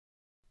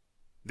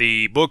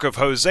The book of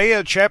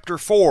Hosea, chapter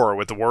 4,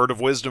 with the word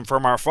of wisdom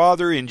from our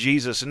Father, in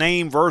Jesus'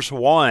 name, verse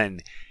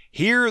 1.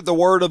 Hear the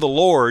word of the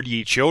Lord,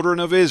 ye children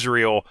of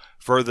Israel,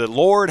 for the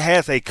Lord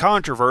hath a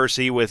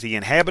controversy with the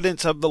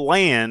inhabitants of the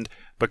land,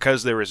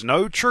 because there is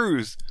no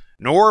truth,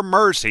 nor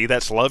mercy,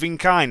 that's loving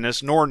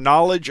kindness, nor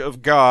knowledge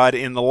of God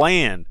in the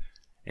land.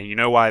 And you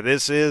know why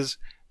this is?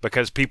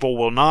 Because people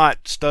will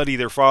not study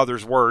their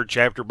Father's Word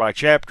chapter by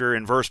chapter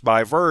and verse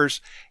by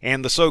verse,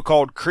 and the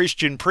so-called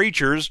Christian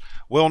preachers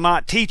will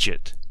not teach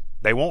it.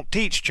 They won't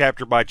teach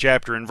chapter by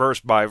chapter and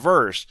verse by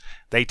verse.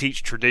 They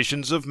teach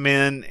traditions of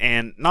men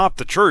and not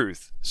the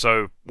truth.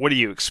 So what do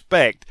you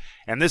expect?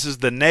 And this is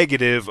the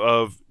negative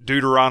of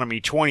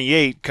Deuteronomy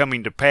 28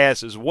 coming to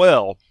pass as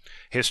well.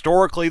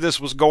 Historically,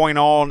 this was going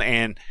on,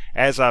 and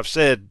as I've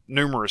said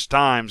numerous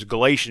times,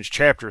 Galatians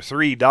chapter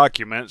 3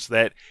 documents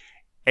that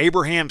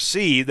Abraham's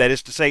seed, that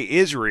is to say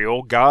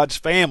Israel, God's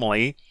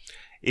family,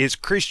 is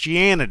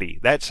Christianity.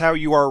 That's how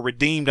you are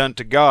redeemed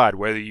unto God,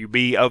 whether you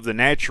be of the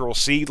natural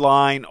seed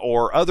line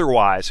or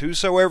otherwise,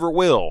 whosoever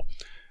will.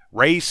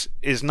 Race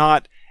is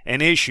not an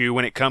issue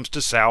when it comes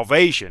to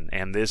salvation,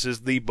 and this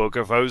is the book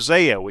of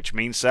Hosea, which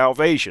means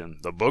salvation,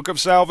 the book of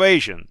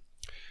salvation.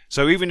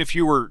 So even if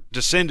you were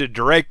descended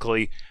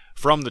directly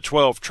from the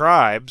 12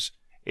 tribes,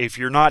 if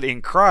you're not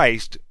in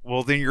Christ,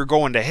 well, then you're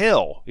going to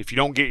hell if you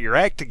don't get your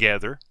act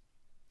together.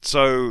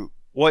 So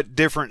what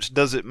difference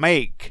does it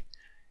make?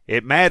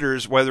 It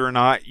matters whether or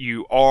not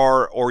you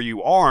are or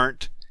you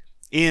aren't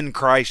in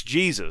Christ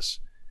Jesus.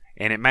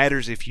 And it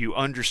matters if you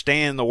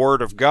understand the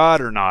Word of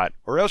God or not,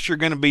 or else you're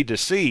going to be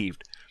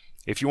deceived.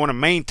 If you want to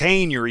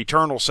maintain your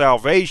eternal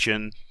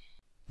salvation,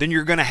 then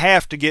you're going to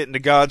have to get into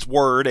God's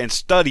Word and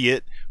study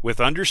it with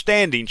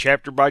understanding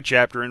chapter by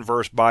chapter and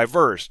verse by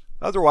verse.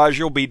 Otherwise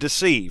you'll be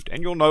deceived,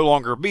 and you'll no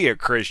longer be a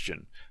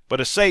Christian,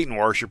 but a Satan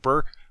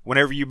worshiper,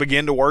 whenever you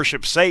begin to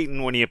worship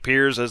Satan when he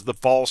appears as the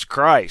false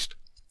Christ.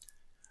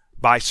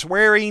 By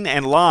swearing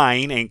and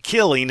lying and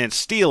killing and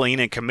stealing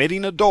and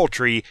committing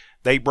adultery,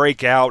 they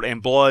break out,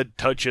 and blood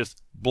toucheth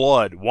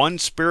blood, one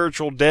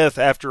spiritual death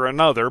after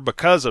another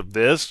because of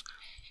this.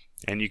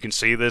 And you can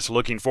see this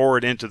looking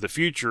forward into the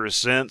futurist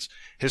sense.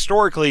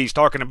 Historically, he's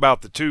talking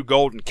about the 2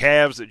 golden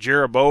calves that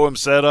Jeroboam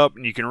set up,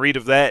 and you can read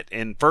of that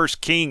in 1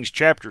 Kings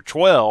chapter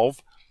 12,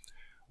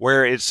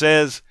 where it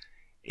says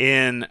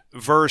in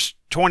verse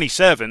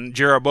 27,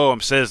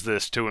 Jeroboam says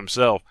this to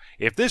himself,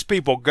 "If this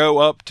people go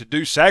up to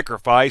do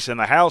sacrifice in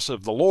the house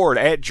of the Lord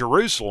at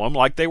Jerusalem,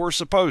 like they were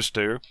supposed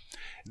to,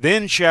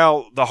 then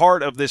shall the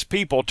heart of this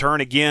people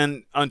turn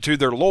again unto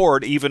their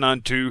Lord, even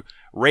unto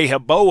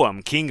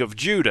Rehoboam, king of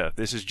Judah."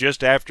 This is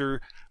just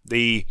after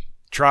the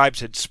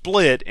tribes had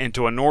split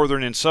into a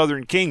northern and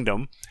southern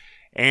kingdom.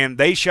 "And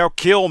they shall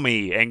kill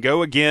me, and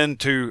go again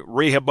to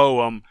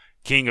Rehoboam,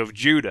 king of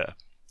Judah."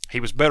 He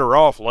was better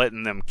off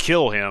letting them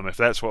kill him, if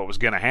that's what was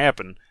going to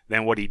happen,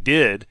 than what he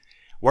did.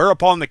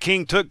 Whereupon the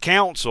king took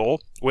counsel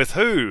with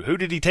who? Who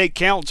did he take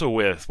counsel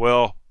with?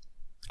 Well,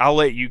 I'll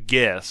let you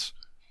guess.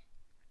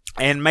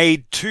 "And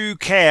made 2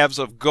 calves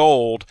of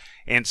gold,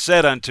 and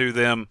said unto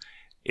them,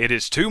 It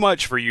is too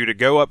much for you to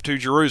go up to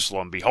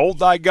Jerusalem. Behold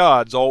thy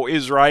gods, O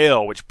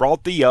Israel, which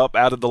brought thee up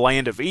out of the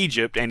land of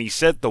Egypt. And he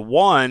set the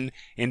one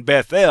in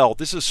Bethel."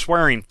 This is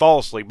swearing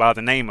falsely by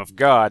the name of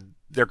God.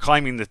 They're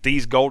claiming that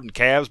these golden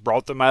calves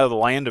brought them out of the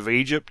land of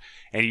Egypt,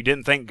 and you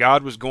didn't think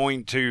God was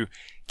going to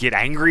get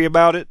angry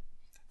about it?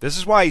 This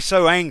is why he's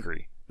so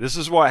angry. This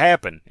is what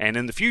happened. And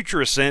in the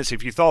futurist sense,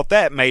 if you thought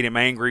that made him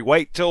angry,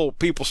 wait till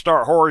people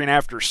start whoring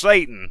after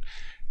Satan,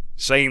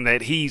 saying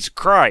that he's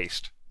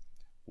Christ.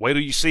 Wait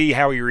till you see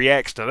how he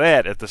reacts to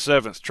that at the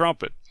 7th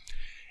trumpet.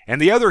 "And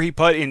the other he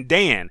put in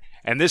Dan,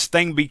 and this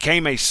thing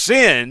became a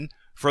sin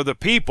for the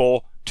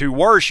people to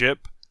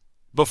worship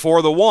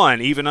before the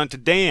one, even unto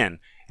Dan.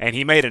 And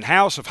he made an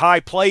house of high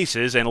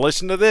places," and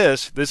listen to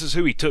this, this is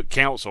who he took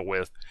counsel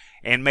with,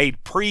 "and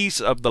made priests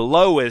of the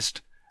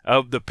lowest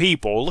of the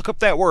people." Look up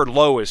that word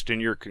lowest in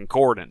your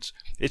concordance.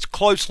 It's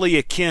closely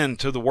akin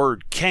to the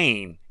word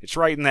Cain. It's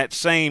right in that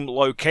same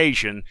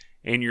location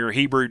in your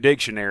Hebrew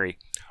dictionary.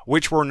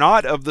 "Which were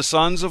not of the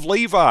sons of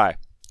Levi."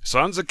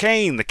 Sons of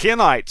Cain, the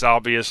Kenites,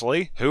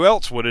 obviously. Who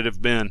else would it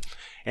have been?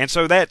 And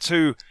so that's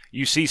who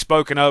you see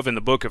spoken of in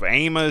the book of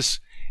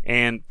Amos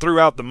and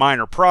throughout the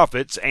minor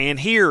prophets,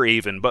 and here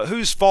even. But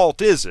whose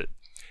fault is it?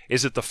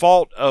 Is it the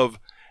fault of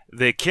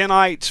the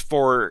Kenites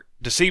for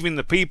deceiving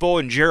the people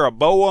and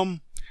Jeroboam?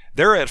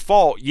 They're at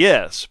fault,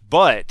 yes,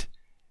 but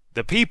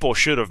the people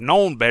should have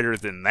known better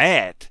than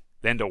that,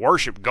 than to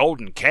worship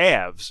golden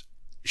calves.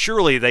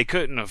 Surely they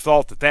couldn't have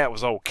thought that that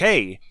was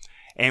okay.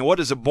 And what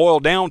does it boil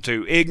down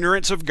to?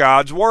 Ignorance of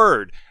God's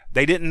Word.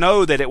 They didn't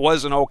know that it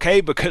wasn't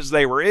okay because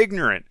they were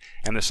ignorant.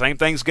 And the same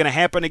thing's going to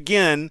happen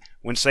again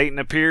when Satan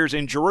appears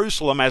in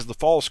Jerusalem as the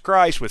false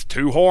Christ with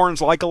 2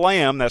 horns like a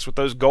lamb. That's what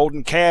those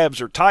golden calves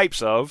are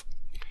types of.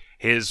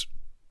 His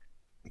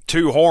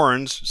 2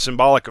 horns,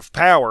 symbolic of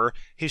power,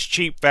 his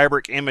cheap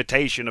fabric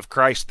imitation of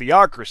Christ's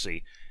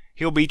theocracy.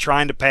 He'll be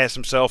trying to pass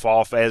himself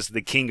off as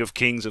the King of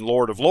Kings and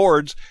Lord of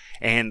Lords,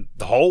 and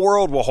the whole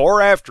world will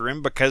whore after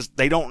him because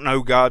they don't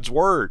know God's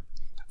Word.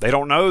 They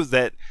don't know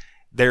that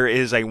there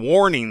is a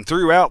warning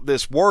throughout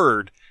this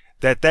word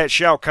that that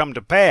shall come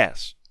to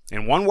pass.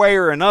 In one way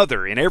or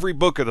another, in every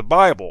book of the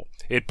Bible,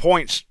 it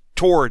points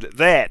toward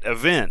that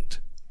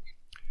event.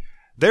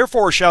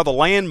 Therefore shall the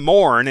land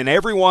mourn, and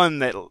every one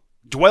that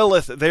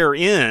dwelleth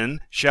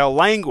therein shall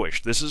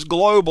languish. This is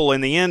global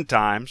in the end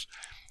times.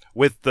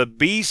 With the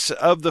beasts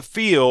of the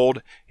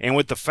field, and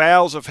with the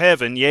fowls of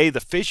heaven, yea, the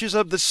fishes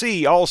of the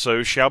sea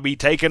also shall be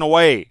taken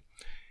away.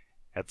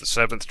 At the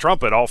seventh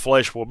trumpet, all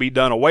flesh will be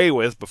done away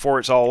with before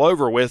it's all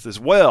over with as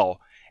well.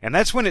 And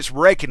that's when it's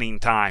reckoning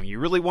time. You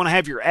really want to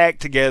have your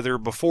act together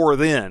before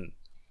then.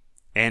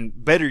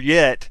 And better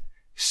yet,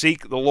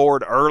 seek the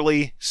Lord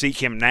early.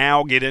 Seek Him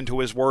now. Get into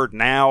His Word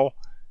now,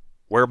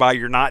 whereby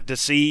you're not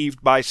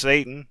deceived by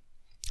Satan.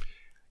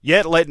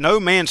 Yet let no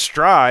man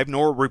strive,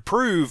 nor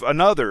reprove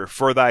another,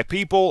 for thy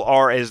people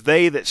are as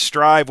they that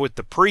strive with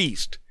the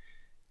priest.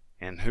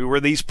 And who were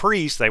these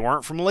priests? They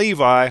weren't from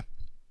Levi.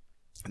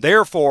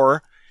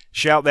 Therefore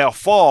shalt thou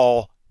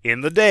fall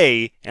in the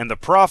day, and the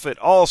prophet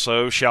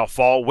also shall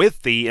fall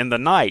with thee in the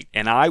night,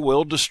 and I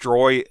will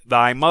destroy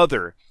thy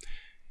mother.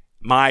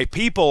 My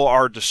people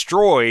are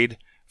destroyed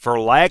for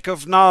lack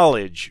of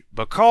knowledge.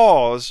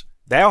 Because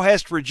thou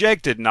hast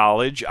rejected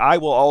knowledge, I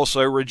will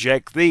also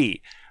reject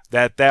thee,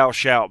 that thou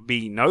shalt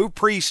be no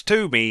priest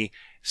to me.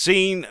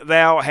 Seeing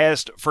thou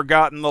hast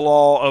forgotten the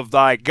law of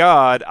thy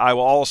God, I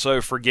will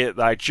also forget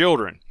thy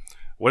children.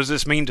 What does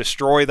this mean,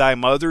 destroy thy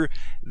mother?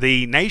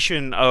 The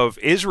nation of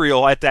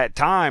Israel at that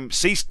time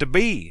ceased to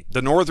be.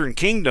 The northern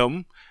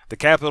kingdom, the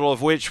capital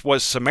of which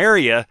was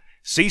Samaria,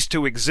 ceased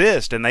to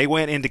exist, and they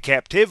went into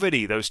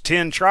captivity. Those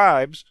 10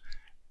 tribes,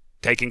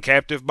 taken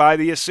captive by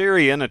the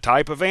Assyrian, a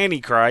type of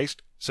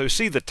Antichrist. So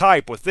see the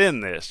type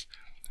within this.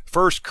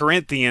 1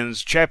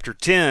 Corinthians chapter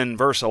 10,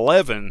 verse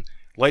 11,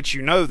 lets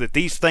you know that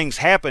these things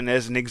happen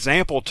as an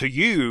example to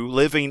you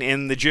living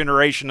in the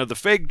generation of the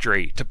fig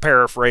tree, to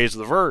paraphrase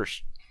the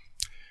verse.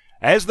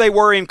 As they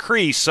were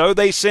increased, so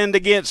they sinned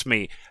against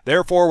me.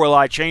 Therefore will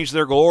I change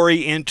their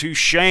glory into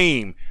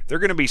shame. They're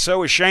going to be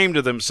so ashamed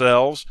of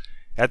themselves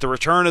at the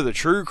return of the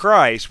true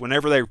Christ,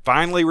 whenever they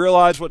finally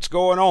realize what's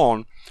going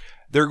on.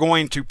 They're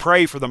going to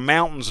pray for the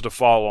mountains to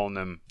fall on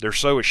them. They're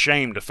so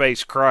ashamed to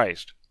face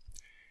Christ.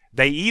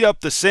 They eat up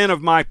the sin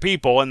of my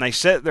people, and they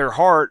set their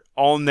heart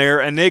on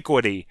their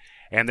iniquity.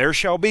 And there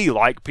shall be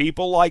like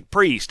people, like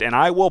priests, and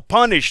I will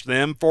punish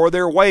them for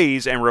their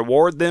ways and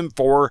reward them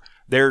for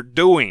their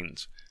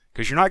doings.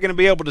 Because you're not going to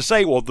be able to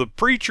say, well, the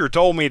preacher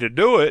told me to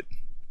do it.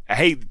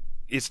 Hey,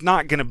 it's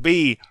not going to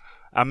be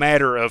a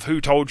matter of who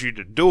told you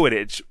to do it.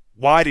 It's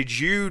why did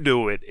you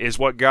do it is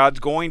what God's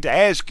going to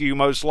ask you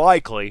most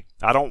likely.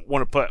 I don't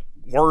want to put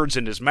words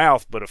in His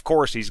mouth, but of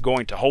course He's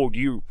going to hold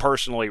you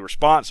personally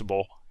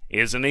responsible,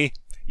 isn't He?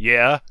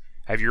 Yeah.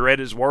 Have you read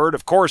His Word?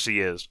 Of course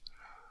He is.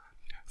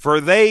 For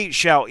they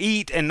shall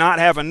eat and not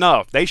have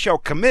enough. They shall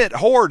commit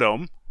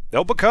whoredom.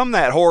 They'll become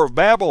that whore of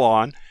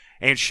Babylon,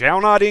 and shall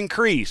not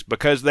increase,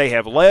 because they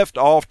have left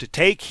off to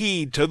take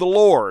heed to the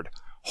Lord.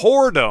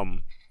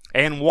 Whoredom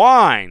and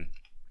wine,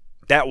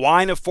 that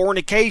wine of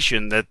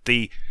fornication that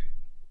the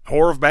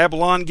whore of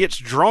Babylon gets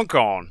drunk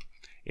on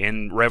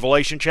in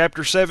Revelation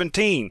chapter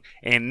 17.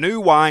 And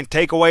new wine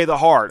take away the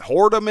heart.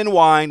 Whoredom and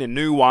wine and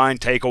new wine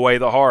take away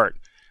the heart.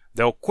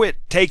 They'll quit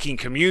taking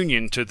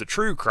communion to the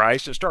true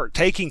Christ and start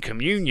taking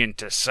communion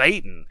to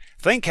Satan.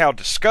 Think how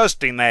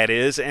disgusting that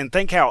is, and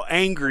think how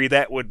angry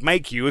that would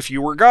make you if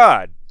you were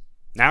God.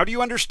 Now do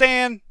you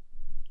understand?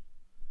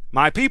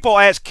 My people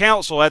ask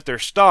counsel at their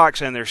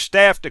stocks, and their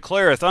staff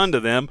declareth unto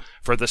them,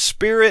 for the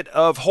spirit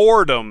of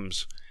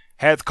whoredoms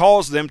hath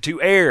caused them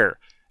to err,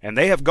 and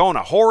they have gone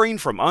a whoring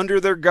from under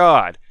their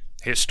God.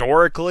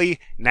 Historically,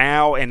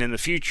 now, and in the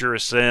future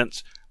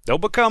sense, they'll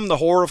become the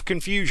whore of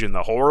confusion,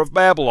 the whore of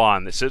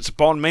Babylon that sits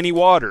upon many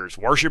waters,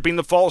 worshiping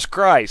the false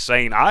Christ,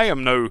 saying, I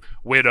am no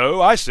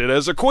widow, I sit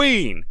as a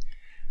queen.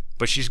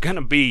 But she's going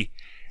to be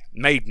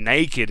made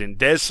naked and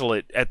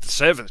desolate at the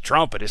seventh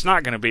trumpet. It's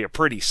not going to be a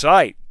pretty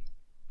sight.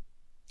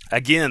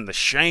 Again, the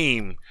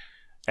shame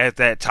at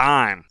that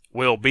time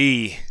will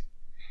be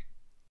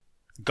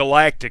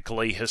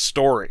galactically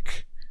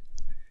historic.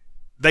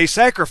 They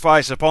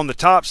sacrifice upon the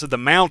tops of the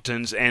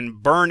mountains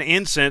and burn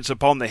incense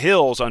upon the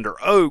hills under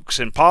oaks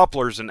and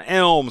poplars and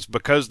elms,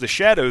 because the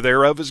shadow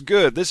thereof is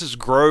good. This is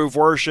grove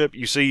worship.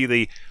 You see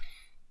the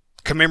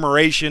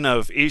commemoration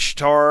of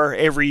Ishtar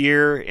every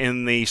year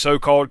in the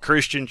so-called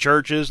Christian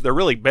churches. They're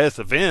really Beth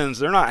Avens.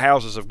 They're not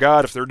houses of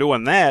God if they're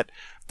doing that.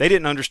 They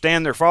didn't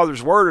understand their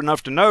Father's Word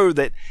enough to know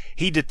that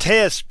He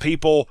detests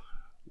people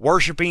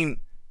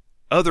worshiping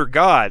other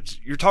gods.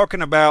 You're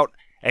talking about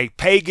a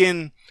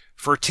pagan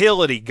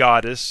fertility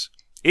goddess,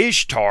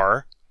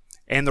 Ishtar,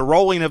 and the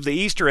rolling of the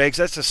Easter eggs.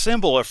 That's a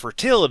symbol of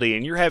fertility,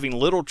 and you're having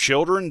little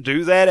children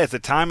do that at the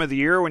time of the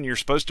year when you're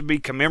supposed to be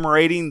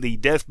commemorating the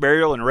death,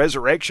 burial, and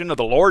resurrection of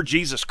the Lord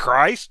Jesus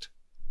Christ.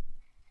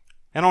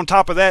 And on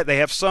top of that, they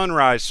have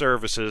sunrise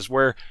services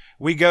where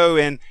we go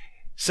and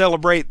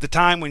celebrate the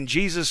time when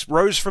Jesus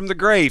rose from the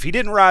grave. He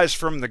didn't rise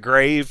from the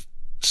grave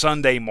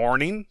Sunday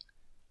morning.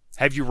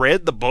 Have you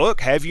read the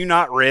book? Have you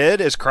not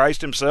read, as Christ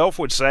himself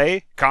would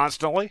say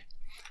constantly?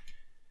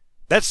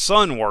 That's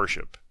sun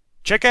worship.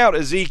 Check out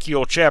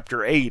Ezekiel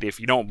chapter 8 if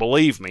you don't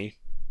believe me.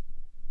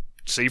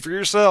 See for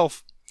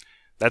yourself.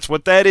 That's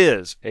what that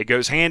is. It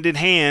goes hand in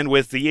hand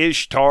with the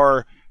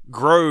Ishtar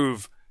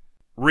Grove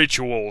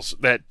rituals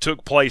that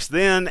took place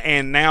then,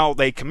 and now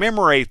they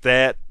commemorate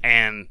that.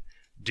 And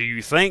do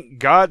you think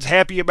God's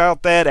happy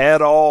about that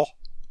at all?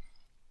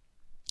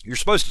 You're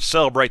supposed to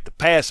celebrate the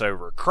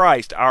Passover,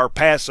 Christ, our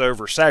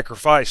Passover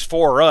sacrifice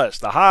for us,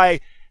 the high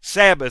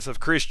Sabbath of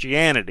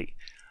Christianity,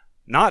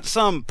 not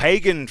some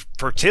pagan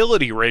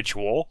fertility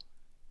ritual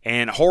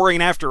and whoring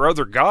after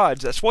other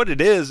gods. That's what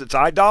it is. It's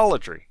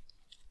idolatry.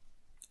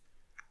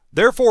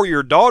 Therefore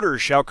your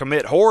daughters shall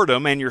commit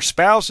whoredom, and your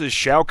spouses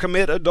shall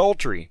commit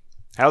adultery.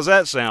 How's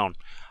that sound?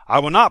 I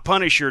will not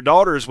punish your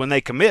daughters when they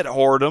commit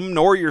whoredom,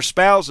 nor your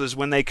spouses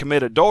when they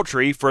commit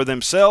adultery, for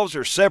themselves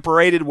are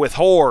separated with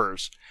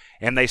whores,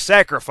 and they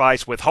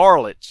sacrifice with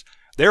harlots.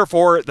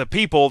 Therefore the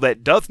people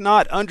that doth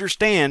not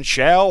understand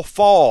shall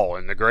fall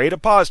in the great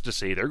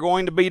apostasy. They're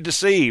going to be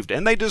deceived,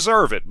 and they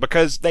deserve it,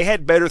 because they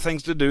had better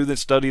things to do than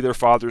study their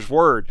Father's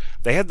Word.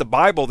 They had the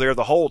Bible there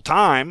the whole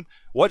time.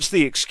 What's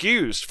the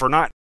excuse for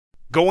not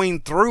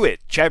going through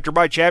it chapter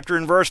by chapter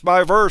and verse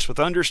by verse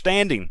with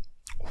understanding?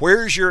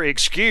 Where's your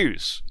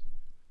excuse?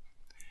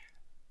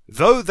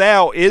 Though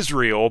thou,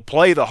 Israel,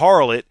 play the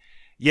harlot,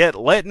 yet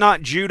let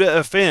not Judah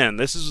offend.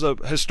 This is a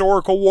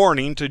historical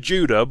warning to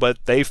Judah, but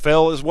they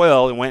fell as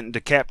well and went into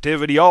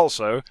captivity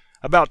also.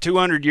 About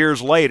 200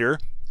 years later,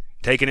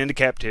 taken into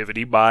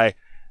captivity by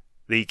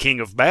the king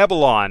of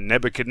Babylon,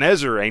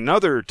 Nebuchadnezzar,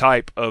 another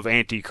type of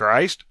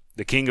Antichrist,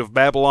 the king of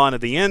Babylon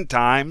of the end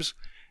times,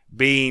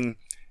 being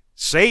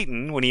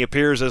Satan when he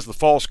appears as the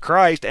false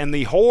Christ, and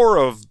the whore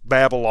of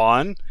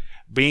Babylon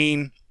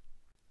being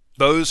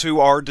those who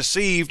are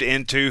deceived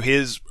into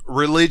his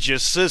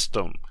religious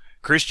system.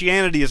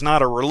 Christianity is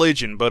not a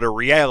religion, but a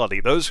reality.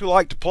 Those who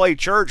like to play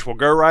church will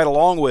go right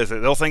along with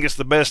it. They'll think it's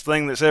the best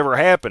thing that's ever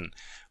happened.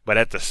 But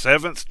at the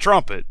seventh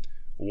trumpet,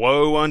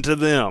 woe unto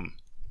them.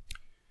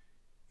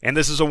 And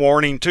this is a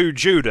warning to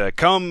Judah.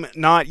 Come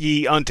not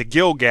ye unto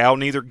Gilgal,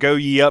 neither go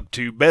ye up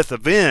to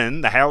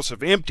Bethaven, the house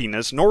of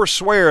emptiness, nor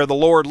swear the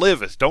Lord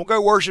liveth. Don't go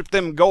worship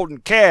them golden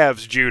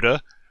calves,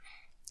 Judah,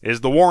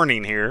 is the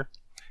warning here.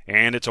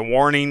 And it's a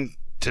warning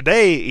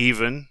today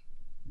even.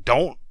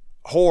 Don't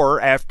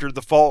whore after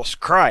the false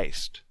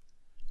Christ.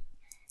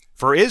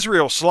 For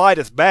Israel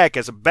slideth back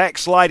as a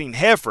backsliding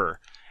heifer.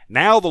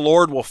 Now the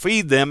Lord will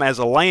feed them as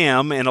a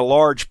lamb in a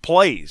large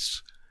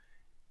place.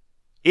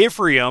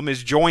 Ephraim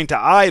is joined to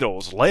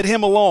idols. Let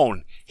him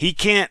alone. He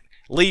can't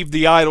leave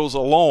the idols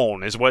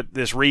alone, is what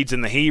this reads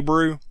in the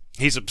Hebrew.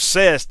 He's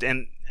obsessed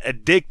and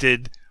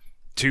addicted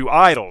to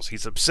idols.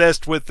 He's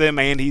obsessed with them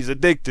and he's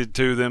addicted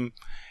to them.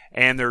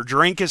 And their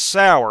drink is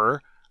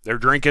sour. Their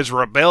drink is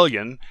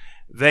rebellion.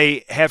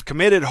 They have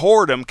committed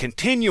whoredom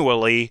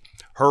continually.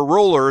 Her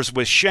rulers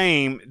with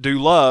shame do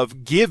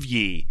love. Give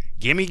ye.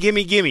 Gimme,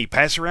 gimme, gimme.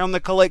 Pass around the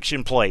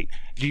collection plate.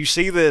 Do you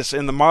see this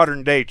in the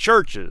modern day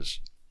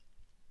churches?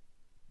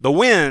 The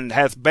wind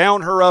hath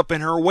bound her up in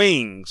her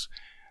wings.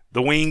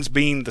 The wings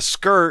being the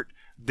skirt.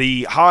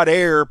 The hot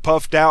air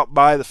puffed out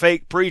by the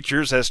fake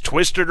preachers has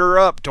twisted her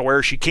up to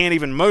where she can't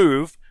even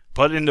move,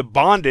 put into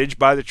bondage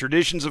by the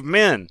traditions of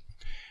men.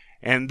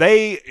 And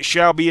they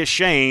shall be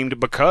ashamed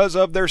because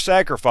of their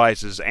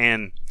sacrifices,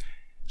 and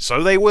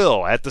so they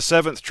will at the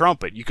seventh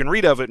trumpet. You can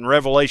read of it in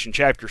Revelation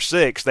chapter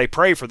 6. They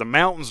pray for the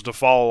mountains to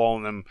fall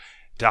on them,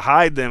 to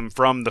hide them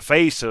from the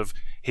face of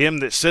him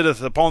that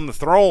sitteth upon the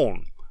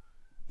throne.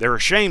 They're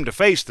ashamed to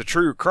face the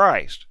true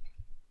Christ.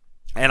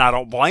 And I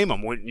don't blame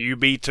them. Wouldn't you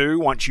be too,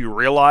 once you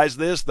realize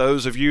this?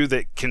 Those of you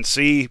that can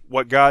see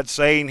what God's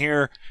saying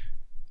here,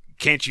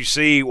 can't you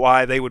see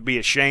why they would be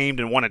ashamed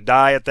and want to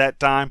die at that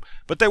time?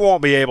 But they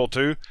won't be able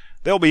to.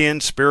 They'll be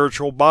in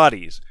spiritual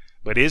bodies.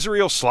 But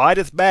Israel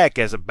slideth back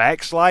as a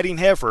backsliding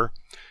heifer,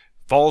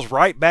 falls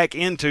right back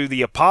into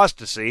the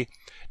apostasy,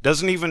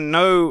 doesn't even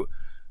know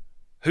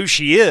who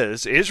she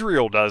is.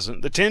 Israel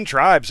doesn't. The 10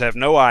 tribes have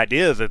no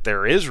idea that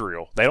they're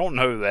Israel. They don't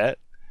know that.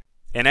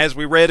 And as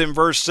we read in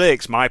verse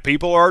 6, my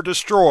people are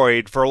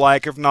destroyed for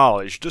lack of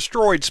knowledge,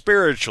 destroyed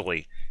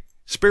spiritually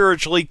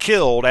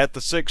killed at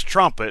the sixth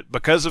trumpet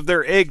because of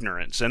their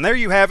ignorance. And there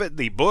you have it,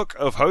 the book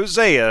of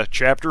Hosea,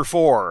 chapter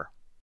 4.